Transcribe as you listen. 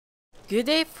Good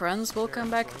day friends,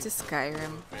 welcome back to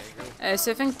Skyrim.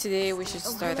 So I think today we should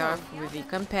start off with the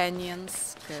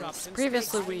companions, because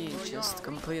previously we just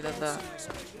completed the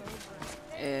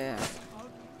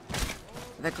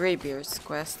Greybeards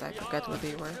quest. I forgot what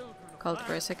they were called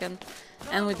for a second,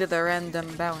 and we did a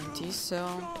random bounty,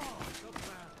 so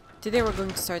today we're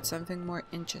going to start something more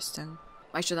interesting.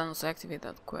 I should also activate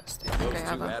that quest. I think I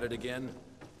have at it again.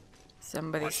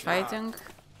 Somebody's fighting.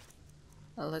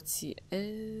 Let's see.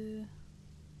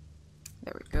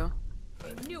 There we go.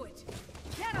 I knew it.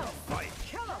 Get him! Fight!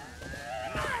 Kill him!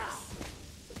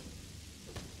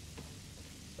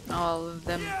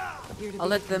 I'll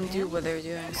let them do what they're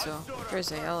doing. So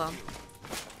first, yellow.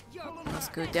 Let's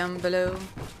go down below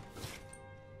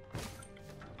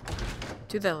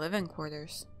to the living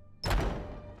quarters.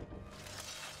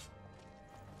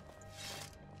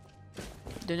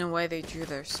 Don't know why they drew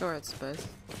their swords, but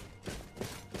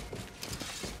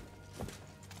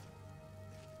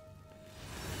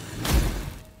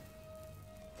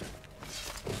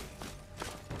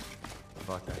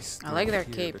I like their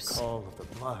capes. The call of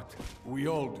the blood. We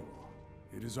all do.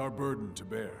 It is our burden to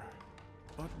bear,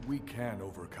 but we can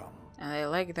overcome. And I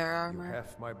like their You armor.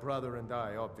 have my brother and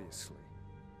I, obviously.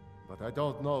 But I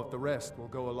don't know if the rest will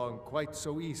go along quite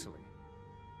so easily.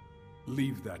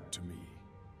 Leave that to me.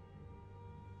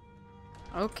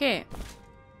 Okay.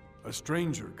 A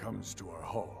stranger comes to our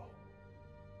hall.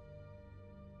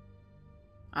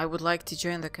 I would like to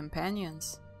join the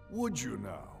companions. Would you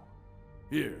now?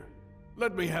 Here,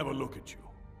 let me have a look at you.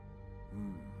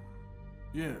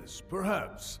 Yes,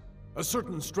 perhaps. A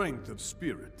certain strength of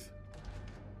spirit.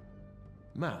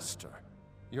 Master,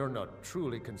 you're not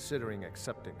truly considering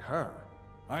accepting her.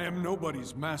 I am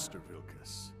nobody's master,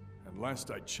 Vilkas. And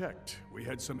last I checked, we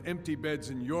had some empty beds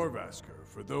in Jorvaskr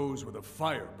for those with a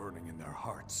fire burning in their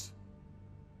hearts.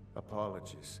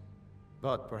 Apologies.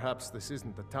 But perhaps this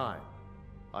isn't the time.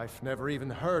 I've never even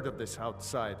heard of this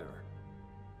outsider.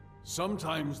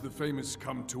 Sometimes the famous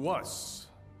come to us.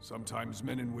 Sometimes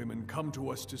men and women come to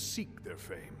us to seek their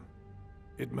fame.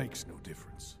 It makes no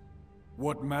difference.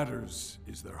 What matters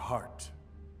is their heart.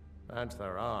 And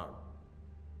their arm.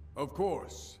 Of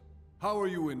course. How are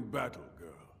you in battle, girl?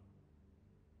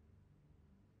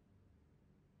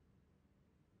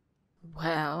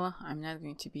 Well, I'm not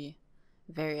going to be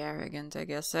very arrogant, I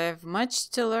guess. I have much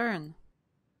to learn.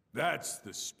 That's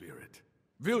the spirit.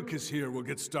 Vilkas here will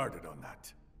get started on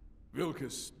that.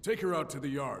 Vilkas, take her out to the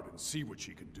yard and see what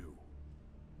she can do.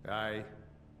 Aye.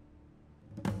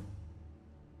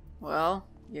 Well,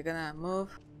 you're gonna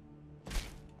move.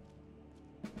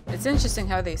 It's interesting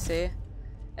how they say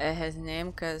his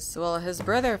name, because, well, his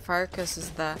brother Farkas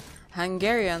is the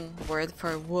Hungarian word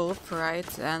for wolf,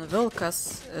 right? And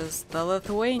Vilkas is the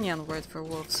Lithuanian word for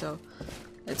wolf, so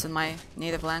it's in my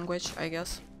native language, I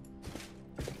guess.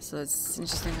 So it's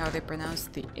interesting how they pronounce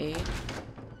the A.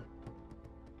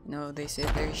 No, they say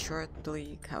it very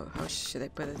shortly. How should I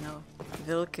put it? No,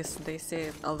 Vilkas, they say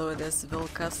it, although it is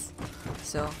Vilkas.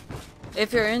 So,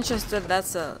 if you're interested,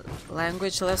 that's a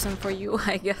language lesson for you,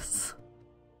 I guess.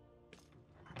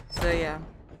 So yeah.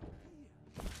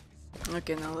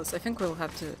 Okay, now I think we'll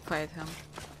have to fight him.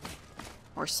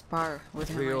 Or spar with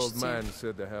him, The I old should say. man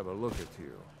said to have a look at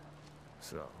you.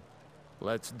 So,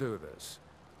 let's do this.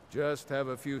 Just have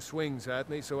a few swings at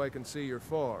me so I can see your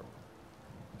form.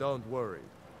 Don't worry,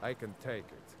 I can take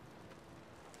it.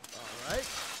 Alright,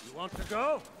 you want to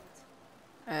go?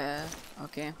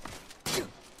 Okay.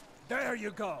 There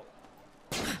you go!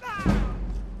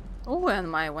 Oh,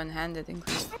 and my one-handed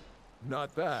increased.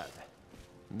 Not bad.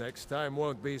 Next time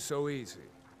won't be so easy.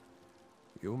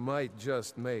 You might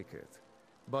just make it.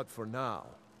 But for now,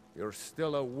 you're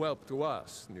still a whelp to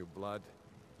us, new blood.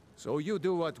 So you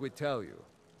do what we tell you.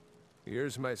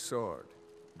 Here's my sword.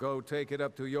 Go take it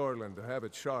up to Yorland to have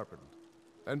it sharpened.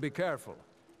 And be careful.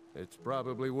 It's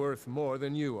probably worth more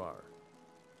than you are.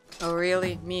 Oh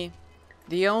really? Me?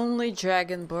 The only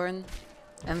dragonborn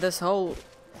and this whole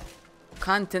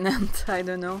continent, I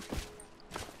don't know.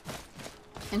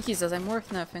 And he says I'm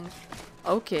worth nothing.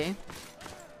 Okay.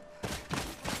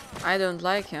 I don't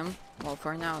like him. Well,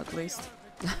 for now at least.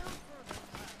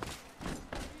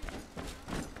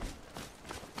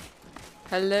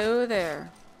 Hello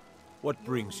there. What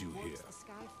brings you here?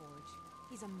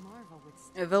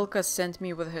 Vilkas sent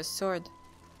me with his sword.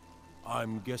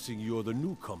 I'm guessing you're the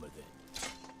newcomer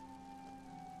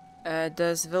then.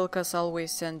 Does Vilkas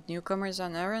always send newcomers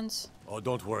on errands? Oh,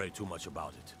 don't worry too much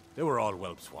about it. They were all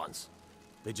whelps once.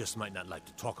 They just might not like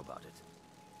to talk about it.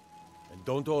 And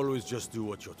don't always just do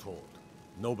what you're told.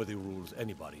 Nobody rules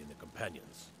anybody in the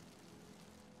companions.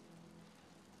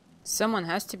 Someone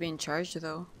has to be in charge,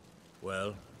 though.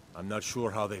 Well, I'm not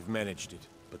sure how they've managed it,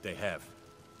 but they have.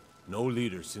 No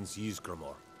leader since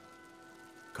Yggdrasil.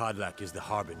 Kodlak is the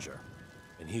Harbinger,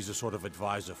 and he's a sort of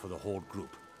advisor for the whole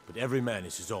group. But every man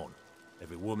is his own.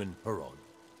 Every woman her own.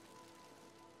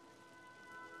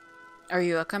 Are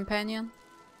you a companion?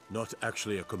 Not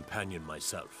actually a companion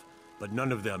myself, but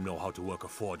none of them know how to work a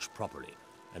forge properly,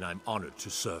 and I'm honored to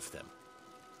serve them.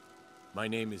 My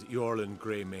name is Eorlin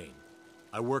Greymane.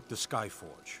 I work the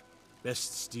Skyforge.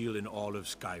 Best steel in all of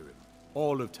Skyrim.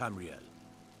 All of Tamriel.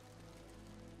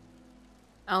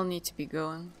 I'll need to be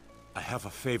going. I have a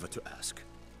favor to ask.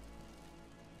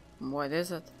 What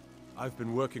is it? I've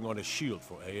been working on a shield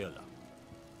for Aela.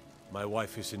 My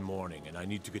wife is in mourning, and I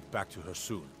need to get back to her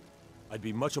soon. I'd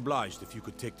be much obliged if you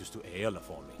could take this to Aela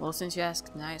for me. Well, since you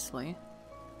asked nicely,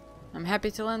 I'm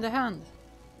happy to lend a hand.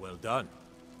 Well done.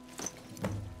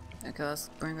 Okay, let's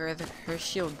bring her her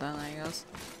shield then, I guess.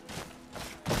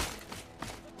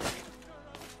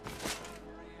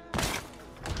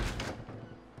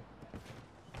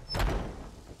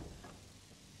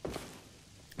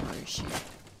 Where is she?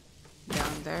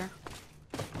 Down there.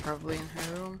 Probably in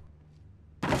her room.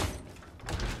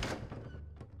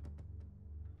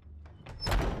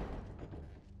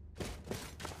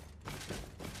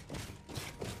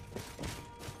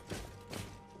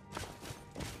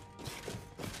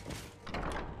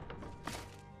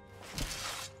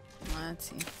 Let's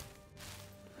see.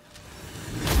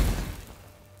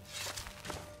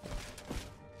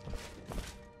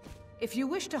 If you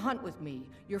wish to hunt with me,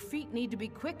 your feet need to be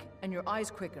quick and your eyes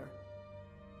quicker.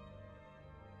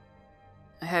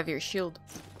 I have your shield.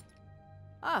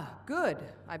 Ah, good.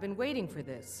 I've been waiting for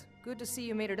this. Good to see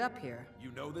you made it up here.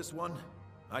 You know this one?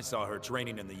 I saw her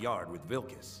training in the yard with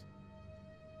Vilkis.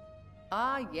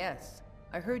 Ah, yes.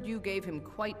 I heard you gave him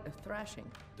quite a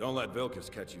thrashing. Don't let Vilkis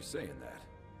catch you saying that.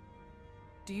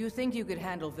 Do you think you could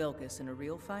handle Vilkis in a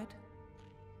real fight?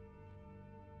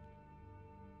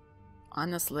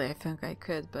 Honestly, I think I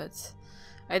could, but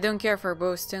I don't care for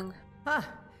boasting. Ah,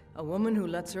 a woman who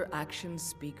lets her actions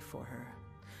speak for her.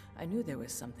 I knew there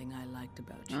was something I liked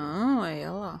about you. Oh,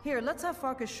 Ayala. Here, let's have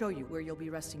Farkas show you where you'll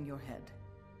be resting your head.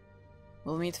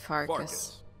 We'll meet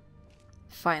Farkas.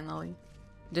 Finally.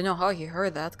 Don't know how he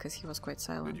heard that, because he was quite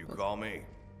silent. Did you call me?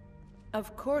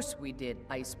 Of course we did,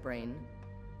 Icebrain.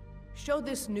 Show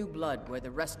this new blood where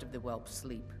the rest of the whelps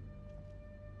sleep.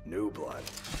 New blood?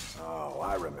 Oh,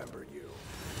 I remember you.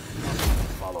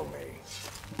 Follow me.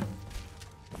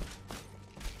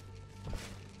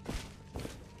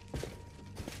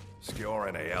 Skjor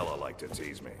and Aela like to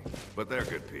tease me, but they're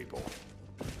good people.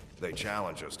 They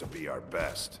challenge us to be our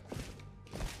best.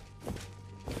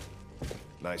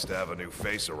 Nice to have a new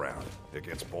face around. It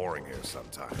gets boring here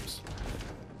sometimes.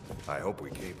 I hope we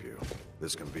keep you.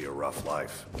 This can be a rough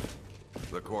life.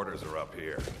 The quarters are up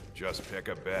here. Just pick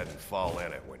a bed and fall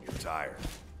in it when you're tired.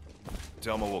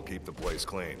 Telma will keep the place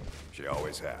clean. She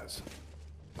always has.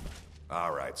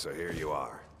 Alright, so here you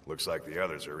are. Looks like the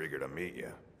others are eager to meet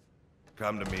you.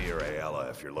 Come to me or Aela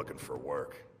if you're looking for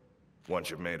work. Once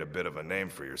you've made a bit of a name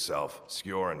for yourself,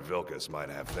 Skjor and Vilkis might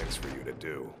have things for you to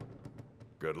do.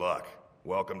 Good luck.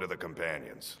 Welcome to the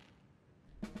Companions.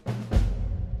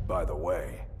 By the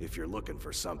way, if you're looking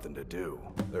for something to do,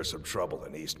 there's some trouble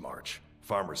in Eastmarch.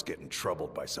 Farmers getting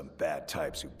troubled by some bad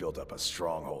types who built up a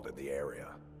stronghold in the area.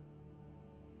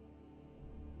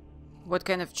 What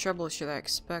kind of trouble should I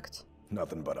expect?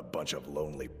 Nothing but a bunch of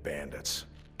lonely bandits.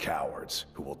 Cowards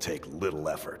who will take little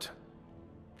effort.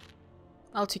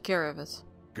 I'll take care of it.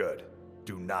 Good.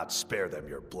 Do not spare them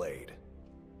your blade.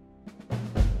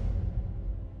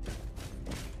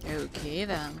 Okay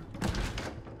then.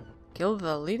 Kill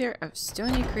the leader of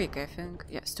Stony Creek, I think.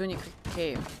 Yeah, Stony Creek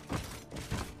Cave.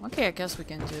 Okay, I guess we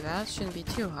can do that. Shouldn't be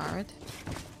too hard.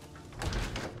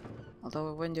 Although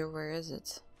I wonder where is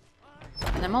it.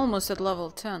 And I'm almost at level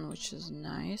 10, which is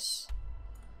nice.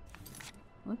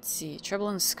 Let's see. Trouble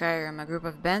in Skyrim. A group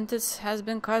of bandits has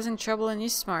been causing trouble in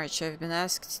Eastmarch. I've been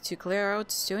asked to clear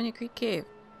out Stony Creek Cave.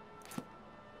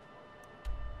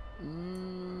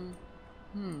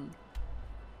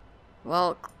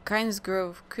 Well, Kynes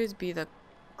Grove could be the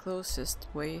closest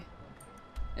way.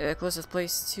 Closest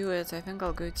place to it. I think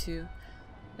I'll go to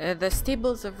the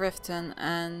Stables of Riften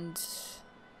and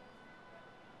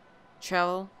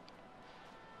travel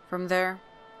from there.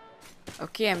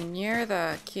 Okay, I'm near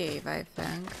the cave, I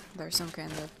think. There's some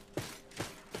kind of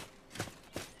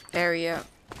area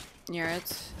near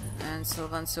it. And so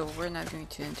we're not going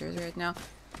to enter it right now.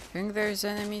 I think there's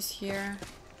enemies here.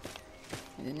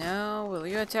 I don't know. Will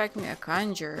you attack me? A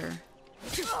conjurer.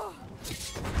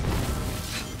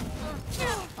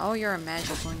 Oh, your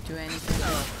magic won't do anything.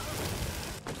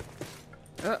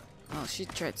 Oh, she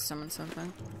tried to summon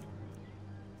something.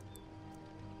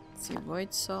 Let's see,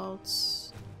 void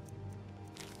salts.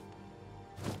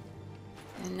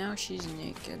 And now she's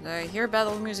naked. I hear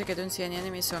battle music, I don't see any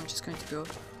enemies, so I'm just going to go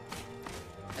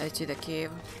to the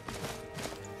cave.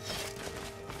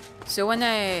 So when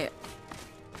I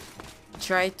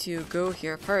tried to go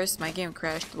here first, my game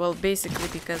crashed. Well, basically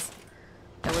because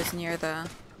I was near the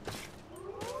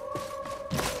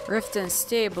Riften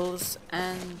stables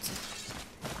and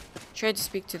tried to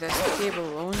speak to the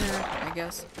stable owner, I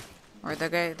guess, or the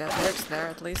guy that works there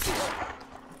at least,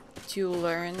 to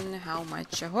learn how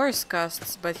much a horse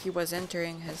costs, but he was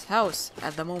entering his house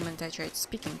at the moment I tried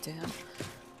speaking to him,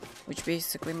 which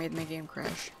basically made my game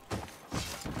crash.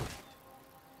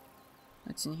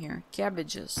 What's in here?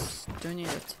 Cabbages. Don't need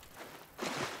it.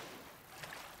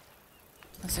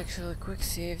 Let's actually quick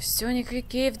save. Stony Creek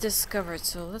Cave discovered,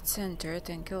 so let's enter it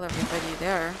and kill everybody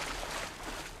there.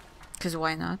 Cause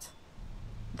why not?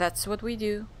 That's what we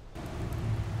do.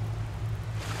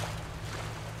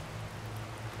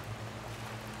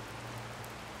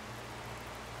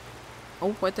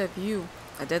 Oh, what a view.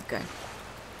 A dead guy.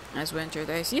 As we entered,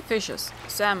 I see fishes.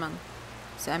 Salmon.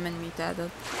 Salmon meat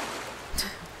added.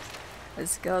 A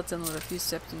skeleton with a few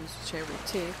septums, which I will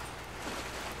take.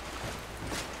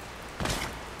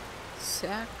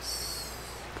 Sacks.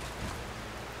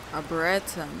 A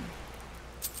Breton.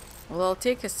 Well, I'll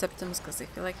take his septums because I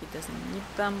feel like he doesn't need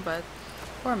them, but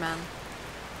poor man.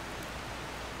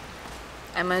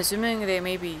 I'm assuming they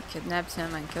maybe kidnapped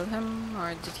him and killed him,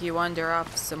 or did he wander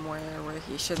off somewhere where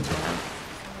he shouldn't have?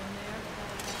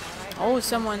 Oh,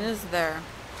 someone is there.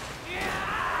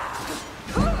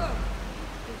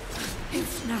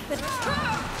 It's nothing.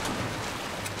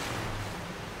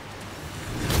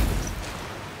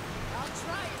 I'll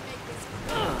try and make this.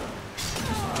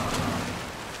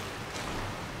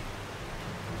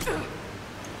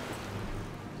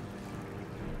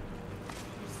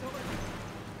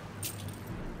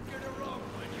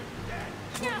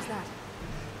 What was that?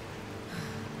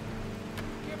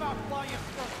 Give up while you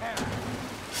still can.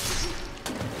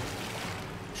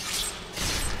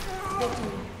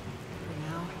 Victory. For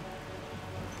now.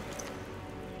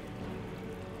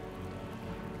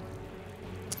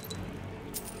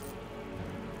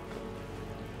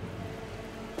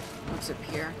 What's up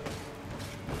here?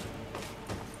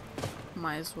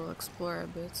 Might as well explore a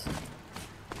bit.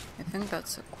 I think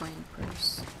that's a coin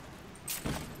purse.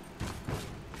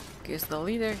 Okay, is the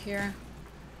leader here?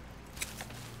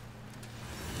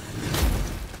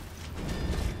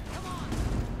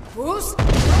 Who's?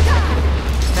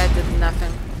 That did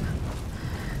nothing.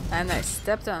 And I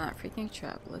stepped on a freaking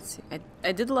trap. Let's see.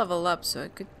 I did level up, so I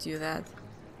could do that.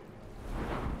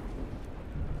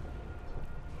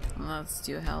 Let's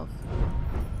do health.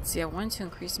 Let's see, I want to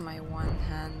increase my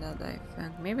one-handed, I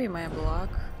think. Maybe my block.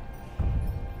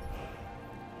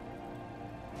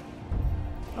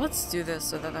 Let's do this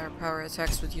so that our power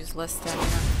attacks would use less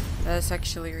stamina. That's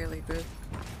actually really good.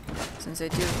 Since I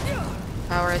do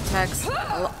power attacks.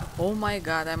 Oh my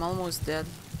god, I'm almost dead.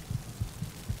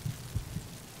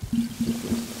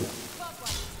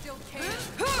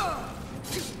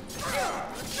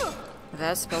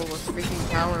 That spell was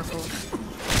freaking powerful.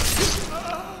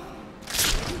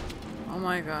 Oh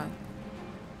my god.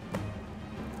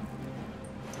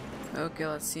 Okay,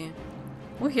 let's see.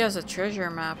 Oh, he has a treasure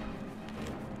map.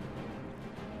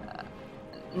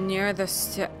 Near the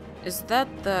is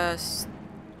that the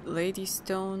Lady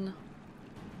Stone?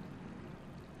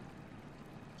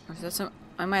 Or is that some?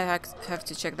 I might have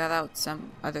to check that out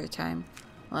some other time.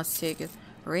 Let's take it.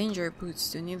 Ranger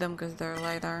boots. Do you need them because they're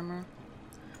light armor?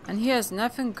 And he has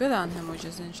nothing good on him, which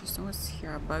is interesting. What's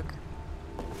here? A bug.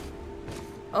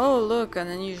 Oh, look, an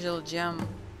unusual gem.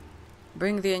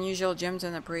 Bring the unusual gem to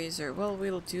an appraiser. Well,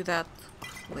 we'll do that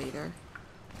later.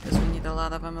 Because we need a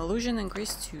lot of them. Illusion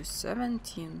increased to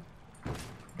 17.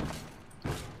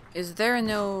 Is there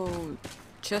no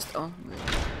chest? Oh,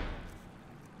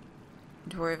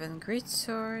 Dwarven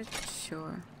Greatsword?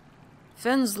 Sure.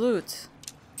 Finn's Loot.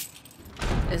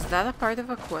 Is that a part of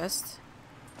a quest?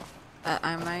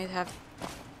 I might have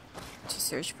to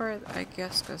search for it, I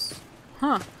guess, because...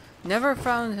 Huh. Never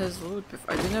found his loot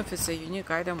before. I don't know if it's a unique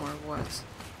item or what.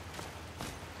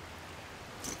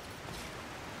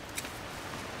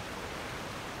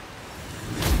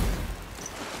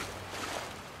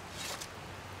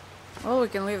 Well, we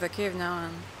can leave the cave now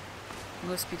and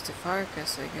go speak to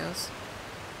Farkas, I guess.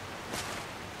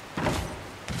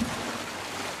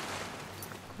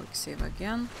 Quick save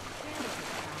again.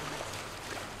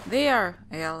 They are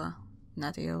Ayala,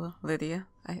 not Ayala, Lydia.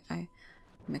 I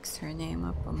mixed her name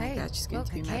up. Oh my god, she's going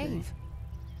to be mad at me.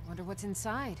 Wonder what's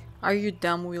inside. Are you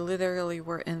dumb? We literally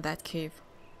were in that cave.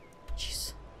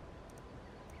 Jeez.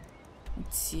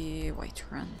 Let's see. White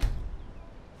Run.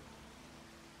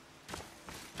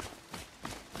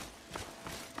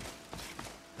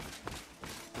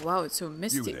 Wow, it's so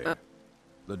misty. You there.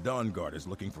 The Dawn Guard is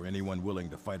looking for anyone willing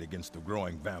to fight against the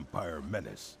growing vampire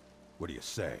menace. What do you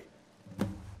say?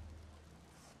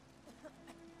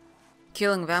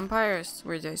 Killing vampires?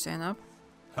 Where did I sign up?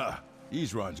 Ha!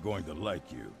 Isran's going to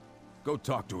like you. Go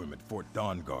talk to him at Fort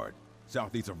Dawn Guard,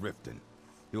 southeast of Riften.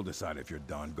 He'll decide if you're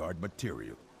Dawn Guard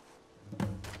material.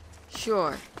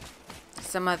 Sure.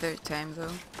 Some other time, though.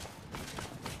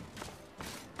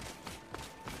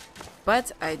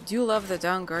 But I do love the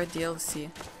Dawn Guard DLC.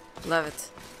 Love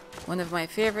it. One of my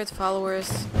favorite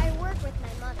followers I work with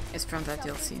my mother. is from that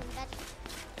DLC. It's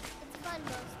fun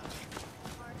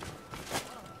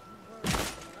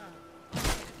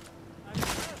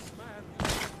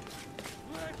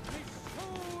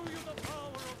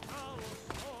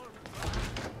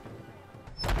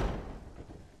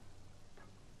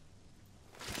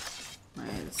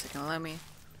Wait a second, let me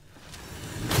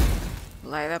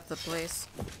light up the place.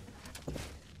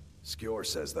 Skjor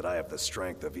says that I have the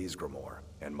strength of Ysgramor,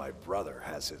 and my brother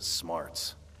has his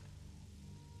smarts.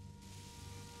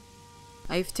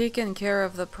 I've taken care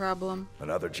of the problem.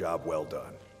 Another job well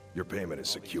done. Your payment is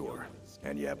secure,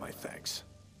 and you have my thanks.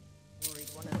 Worried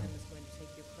one of them is going to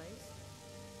take your place?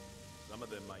 Some of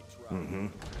them might try.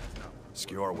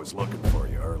 Skjor was looking for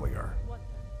you earlier. But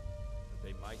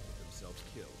they might get themselves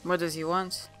killed. What does he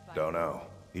want? Don't know.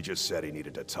 He just said he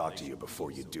needed to talk to you before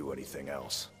you do anything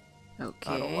else.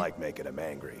 Okay. I don't like making him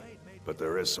angry, but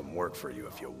there is some work for you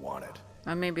if you want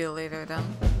it. Maybe later then.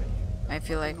 I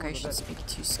feel like I should speak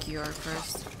to Skjor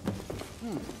first.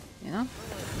 You know?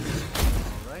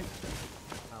 Alright.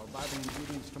 I'll buy the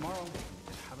ingredients tomorrow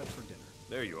and have it for dinner.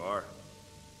 There you are.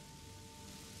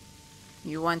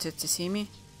 You wanted to see me?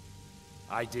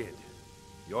 I did.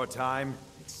 Your time,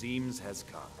 it seems, has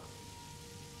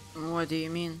come. What do you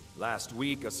mean? Last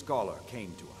week, a scholar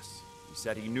came to us. He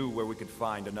said he knew where we could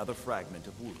find another fragment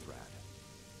of Wulthrad.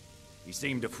 He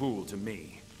seemed a fool to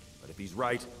me, but if he's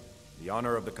right, the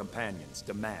honor of the Companions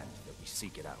demand that we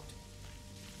seek it out.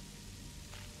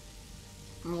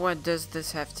 What does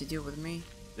this have to do with me?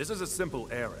 This is a simple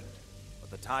errand, but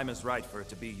the time is right for it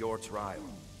to be your trial.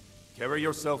 Carry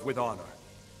yourself with honor,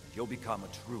 and you'll become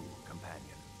a true companion.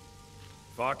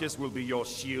 Farkas will be your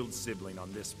shield sibling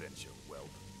on this venture, whelp.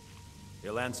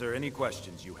 He'll answer any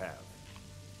questions you have.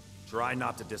 Try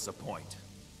not to disappoint,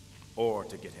 or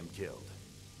to get him killed.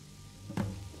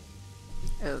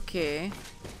 Okay.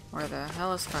 Where the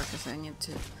hell is Farkas? I need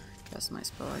to cast my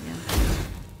spell again.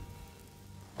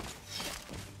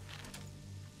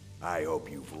 I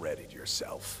hope you've readied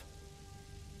yourself.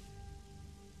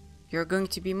 You're going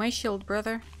to be my shield,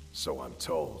 brother. So I'm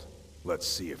told. Let's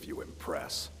see if you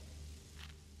impress.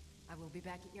 I will be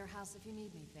back at your house if you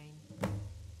need me, Thane.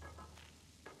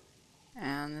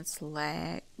 And it's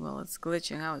lag. Well, it's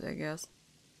glitching out, I guess.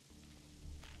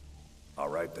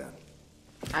 Alright then.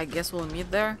 I guess we'll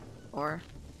meet there. Or,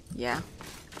 yeah.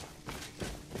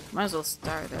 Might as well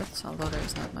start it, although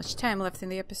there's not much time left in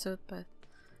the episode, but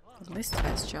at least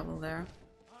fast travel there.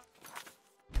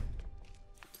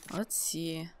 Let's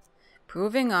see.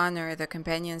 Proving honor, the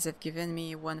companions have given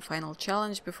me one final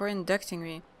challenge before inducting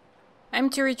me. I'm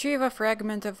to retrieve a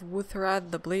fragment of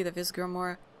Wulthrad, the Blade of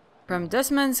Ysgramor, from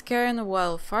Desmond's cairn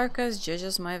while Farkas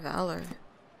judges my valor.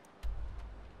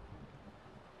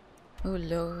 Oh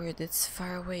lord, it's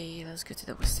far away. Let's go to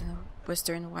the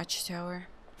western watchtower.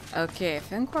 Okay, I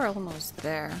think we're almost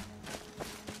there.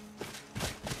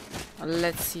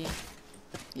 Let's see.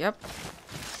 Yep.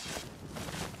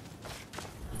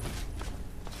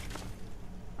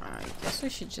 I guess we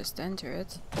should just enter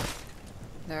it.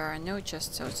 There are no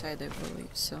chests outside, I believe,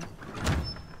 so...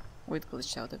 We'd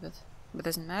glitched out a bit. But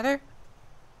doesn't matter.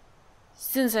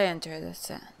 Since I entered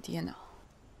it, you know.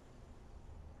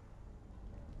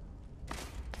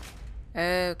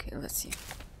 Okay, let's see.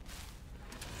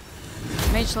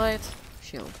 Mage light,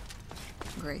 shield.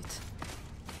 Great.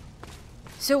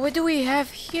 So what do we have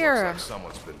here? Looks like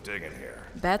someone's been digging here.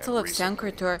 Battle of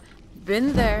Sankrator.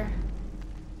 Been there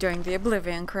during the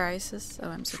Oblivion crisis. Oh,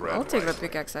 I'm sorry. I'll take the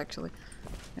pickaxe actually.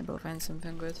 Maybe I'll find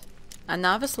something good. A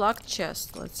novice locked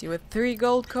chest. Let's see, with 3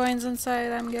 gold coins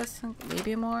inside, I'm guessing.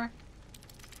 Maybe more.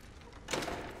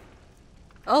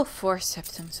 Oh, 4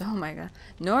 septums. Oh my god.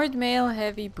 Nord mail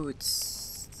heavy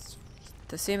boots.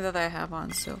 The same that I have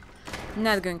on, so I'm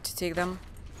not going to take them.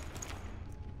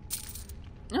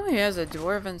 Oh, he has a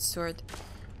dwarven sword.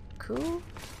 Cool.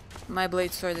 My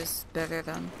blade sword is better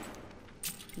than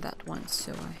that one,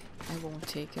 so I won't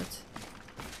take it.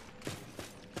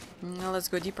 Now let's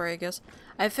go deeper, I guess.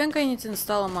 I think I need to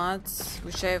install mods,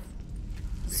 which I've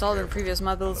installed in previous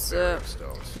models. You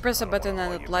press a button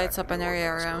and it lights up an area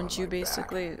around you,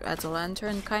 basically. Adds a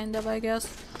lantern, kind of, I guess.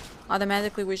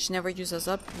 Automatically, which never uses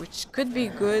up, which could be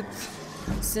good,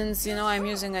 since, you know, I'm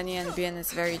using an ENB and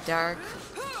it's very dark.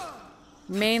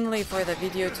 Mainly for the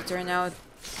video to turn out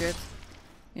good,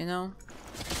 you know?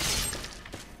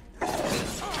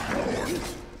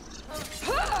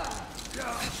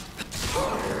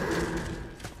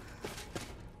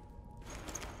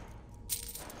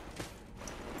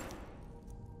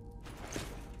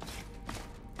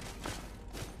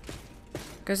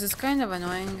 Because it's kind of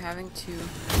annoying having to,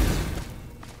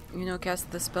 you know,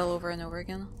 cast the spell over and over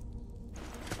again.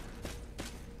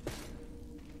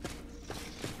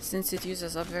 Since it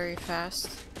uses up very fast.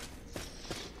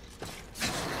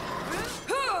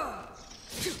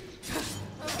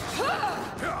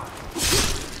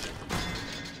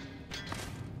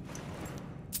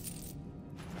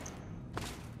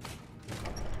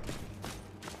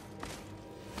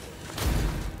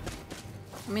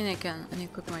 I mean, I can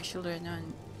unequip my shield right now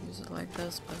and use it like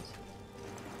this, but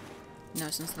no,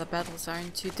 since the battles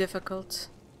aren't too difficult.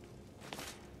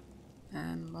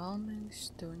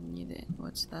 Embalmings, don't need it.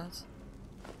 What's that?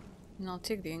 And I'll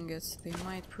take the ingots, they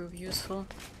might prove useful.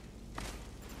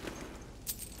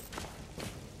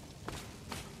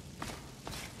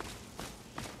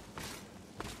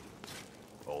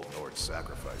 Old Nord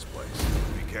sacrifice place.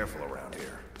 Be careful around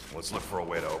here. Let's look for a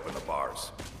way to open the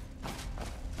bars.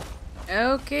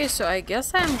 Okay, so I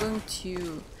guess I'm going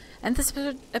to end this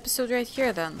episode right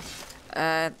here then.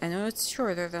 I know it's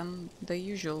shorter than the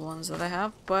usual ones that I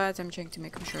have, but I'm trying to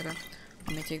make them shorter.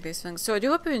 Let me take these things. So I do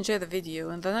hope you enjoyed the video.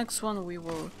 In the next one we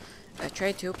will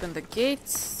try to open the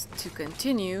gates to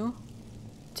continue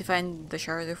to find the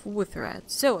Shard of Wuthrat.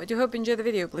 So I do hope you enjoyed the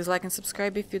video. Please like and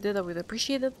subscribe if you did. I would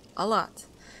appreciate it a lot.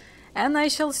 And I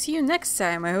shall see you next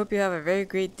time. I hope you have a very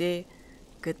great day.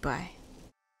 Goodbye.